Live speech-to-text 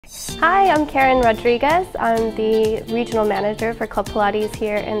Hi, I'm Karen Rodriguez. I'm the Regional Manager for Club Pilates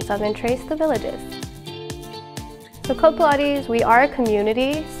here in Southern Trace, The Villages. So Club Pilates, we are a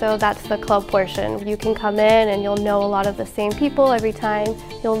community, so that's the club portion. You can come in and you'll know a lot of the same people every time.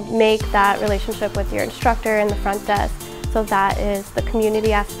 You'll make that relationship with your instructor in the front desk. So that is the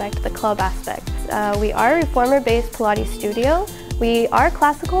community aspect, the club aspect. We are a reformer-based Pilates studio. We are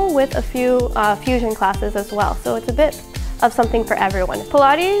classical with a few fusion classes as well, so it's a bit of something for everyone.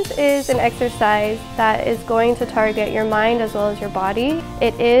 Pilates is an exercise that is going to target your mind as well as your body.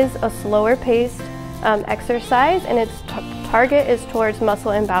 It is a slower paced exercise, and its target is towards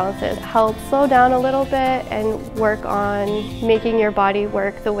muscle imbalances. It helps slow down a little bit and work on making your body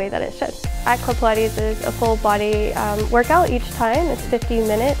work the way that it should. At Club Pilates is a full body workout each time. It's 50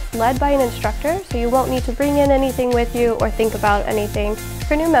 minutes led by an instructor, so you won't need to bring in anything with you or think about anything.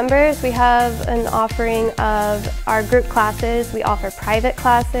 For new members, we have an offering of our group classes. We offer private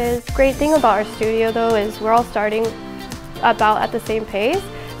classes. Great thing about our studio though is we're all starting about at the same pace.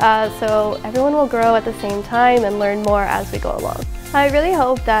 So everyone will grow at the same time and learn more as we go along. I really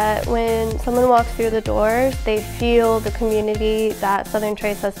hope that when someone walks through the doors, they feel the community that Southern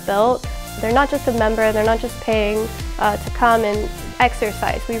Trace has built. They're not just a member, they're not just paying to come and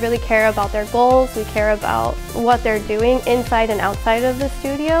exercise. We really care about their goals, we care about what they're doing inside and outside of the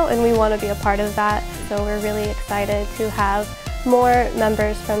studio, and we want to be a part of that. So we're really excited to have more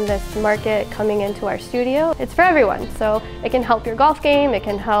members from this market coming into our studio. It's for everyone, so it can help your golf game, it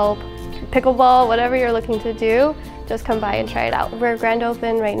can help pickleball, whatever you're looking to do, just come by and try it out. We're grand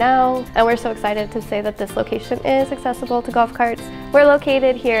open right now, and we're so excited to say that this location is accessible to golf carts. We're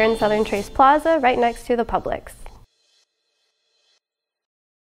located here in Southern Trace Plaza, right next to the Publix.